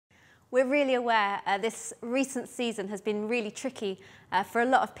We're really aware this recent season has been really tricky for a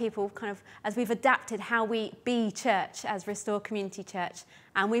lot of people, kind of as we've adapted how we be church as Restore Community Church.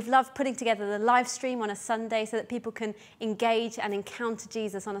 And we've loved putting together the live stream on a Sunday so that people can engage and encounter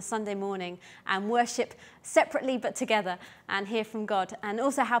Jesus on a Sunday morning and worship separately but together and hear from God. And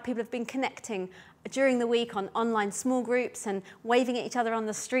also how people have been connecting during the week on online small groups and waving at each other on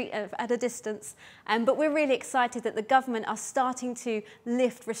the street at a distance. But we're really excited that the government are starting to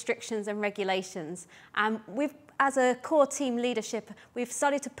lift restrictions and regulations. As a core team leadership, we've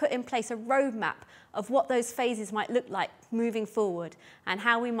started to put in place a roadmap of what those phases might look like moving forward and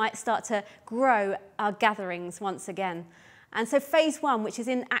how we might start to grow our gatherings once again. And so phase one, which is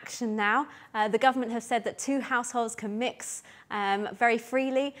in action now, the government have said that 2 households can mix very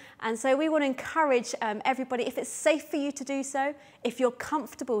freely. And so we want to encourage everybody, if it's safe for you to do so, if you're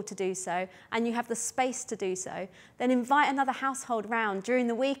comfortable to do so, and you have the space to do so, then invite another household round during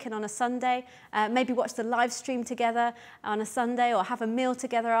the week and on a Sunday. Maybe watch the live stream together on a Sunday, or have a meal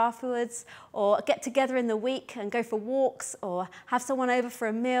together afterwards, or get together in the week and go for walks, or have someone over for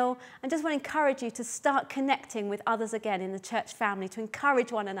a meal. And just want to encourage you to start connecting with others again in the church family, to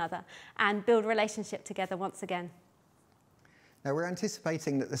encourage one another and build relationship together once again. Now, we're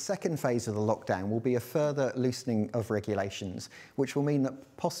anticipating that the second phase of the lockdown will be a further loosening of regulations, which will mean that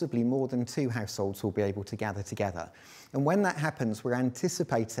possibly more than 2 households will be able to gather together. And when that happens, we're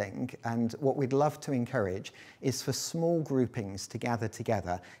anticipating, and what we'd love to encourage, is for small groupings to gather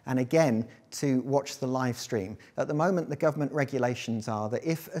together, and again, to watch the live stream. At the moment, the government regulations are that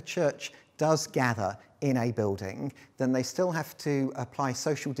if a church does gather in a building, then they still have to apply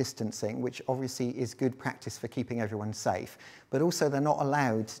social distancing, which obviously is good practice for keeping everyone safe, but also they're not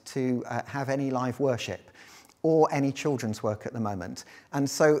allowed to have any live worship or any children's work at the moment. And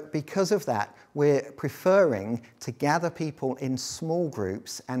so because of that, we're preferring to gather people in small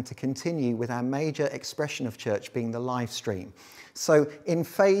groups and to continue with our major expression of church being the live stream. So in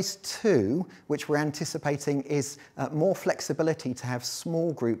phase 2, which we're anticipating is more flexibility to have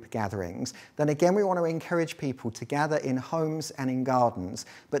small group gatherings, then again we want to encourage people to gather in homes and in gardens,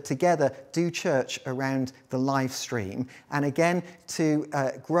 but together do church around the live stream, and again to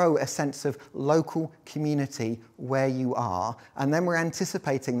grow a sense of local community where you are. And then we're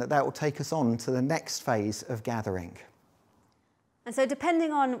anticipating that that will take us on to the next phase of gathering. And so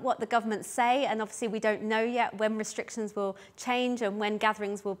depending on what the government say, and obviously we don't know yet when restrictions will change and when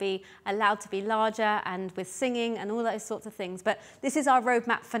gatherings will be allowed to be larger and with singing and all those sorts of things, but this is our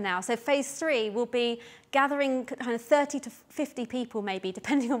roadmap for now. So phase 3 will be gathering kind of 30 to 50 people maybe,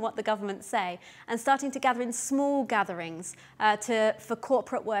 depending on what the government say, and starting to gather in small gatherings for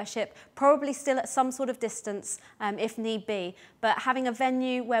corporate worship, probably still at some sort of distance if need be, but having a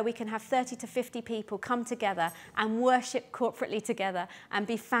venue where we can have 30 to 50 people come together and worship corporately together and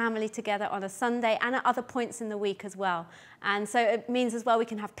be family together on a Sunday and at other points in the week as well. And so it means as well we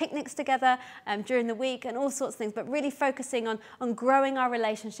can have picnics together during the week and all sorts of things, but really focusing on growing our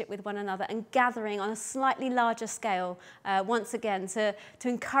relationship with one another and gathering on a slightly larger scale once again to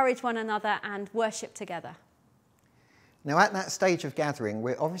encourage one another and worship together. Now, at that stage of gathering,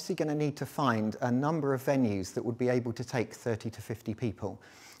 we're obviously going to need to find a number of venues that would be able to take 30 to 50 people.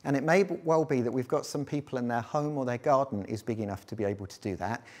 And it may well be that we've got some people in their home or their garden is big enough to be able to do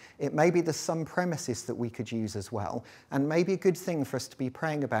that. It may be there's some premises that we could use as well. And maybe a good thing for us to be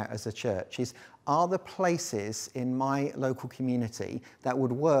praying about as a church is, are there places in my local community that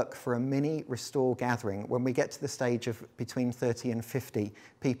would work for a mini Restore gathering when we get to the stage of between 30 and 50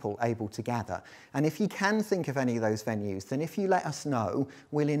 people able to gather? And if you can think of any of those venues, then if you let us know,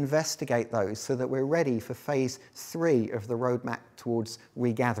 we'll investigate those so that we're ready for phase 3 of the roadmap towards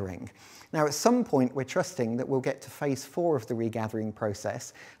regathering. Now, at some point, we're trusting that we'll get to phase 4 of the regathering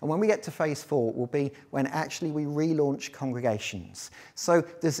process. And when we get to phase 4, will be when actually we relaunch congregations. So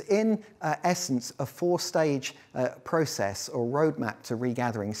there's in essence a 4-stage process or roadmap to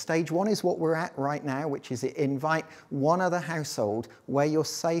regathering. Stage 1 is what we're at right now, which is invite one other household where you're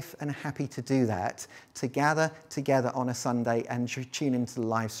safe and happy to do that, to gather together on a Sunday and tune into the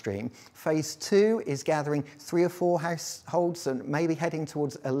live stream. Phase 2 is gathering 3 or 4 households and maybe heading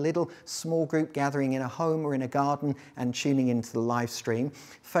towards a little small group gathering in a home or in a garden and tuning into the live stream.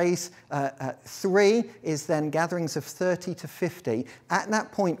 Phase 3 is then gatherings of 30 to 50. At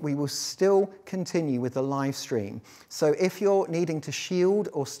that point, we will still continue with the live stream. So if you're needing to shield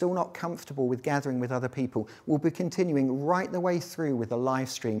or still not comfortable with gathering with other people, we'll be continuing right the way through with the live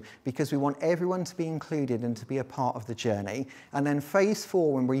stream because we want everyone to be included and to be a part of the journey. And then phase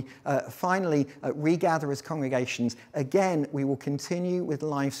 4, when we finally regather as congregations, again, we will continue with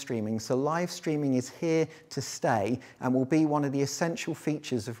live streaming. So live streaming is here to stay and will be one of the essential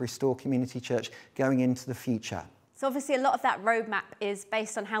features of Restore Community Church going into the future. So obviously a lot of that roadmap is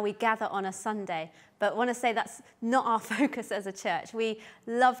based on how we gather on a Sunday, but I want to say that's not our focus as a church. We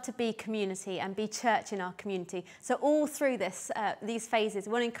love to be community and be church in our community. So all through these phases,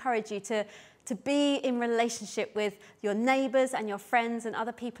 we want to encourage you to be in relationship with your neighbours and your friends and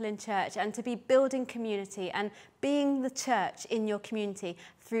other people in church, and to be building community and being the church in your community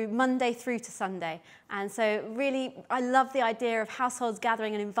through Monday through to Sunday. And so really, I love the idea of households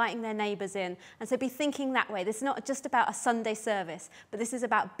gathering and inviting their neighbours in. And so be thinking that way. This is not just about a Sunday service, but this is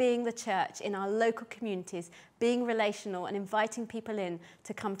about being the church in our local communities, being relational and inviting people in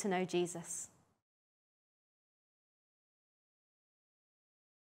to come to know Jesus.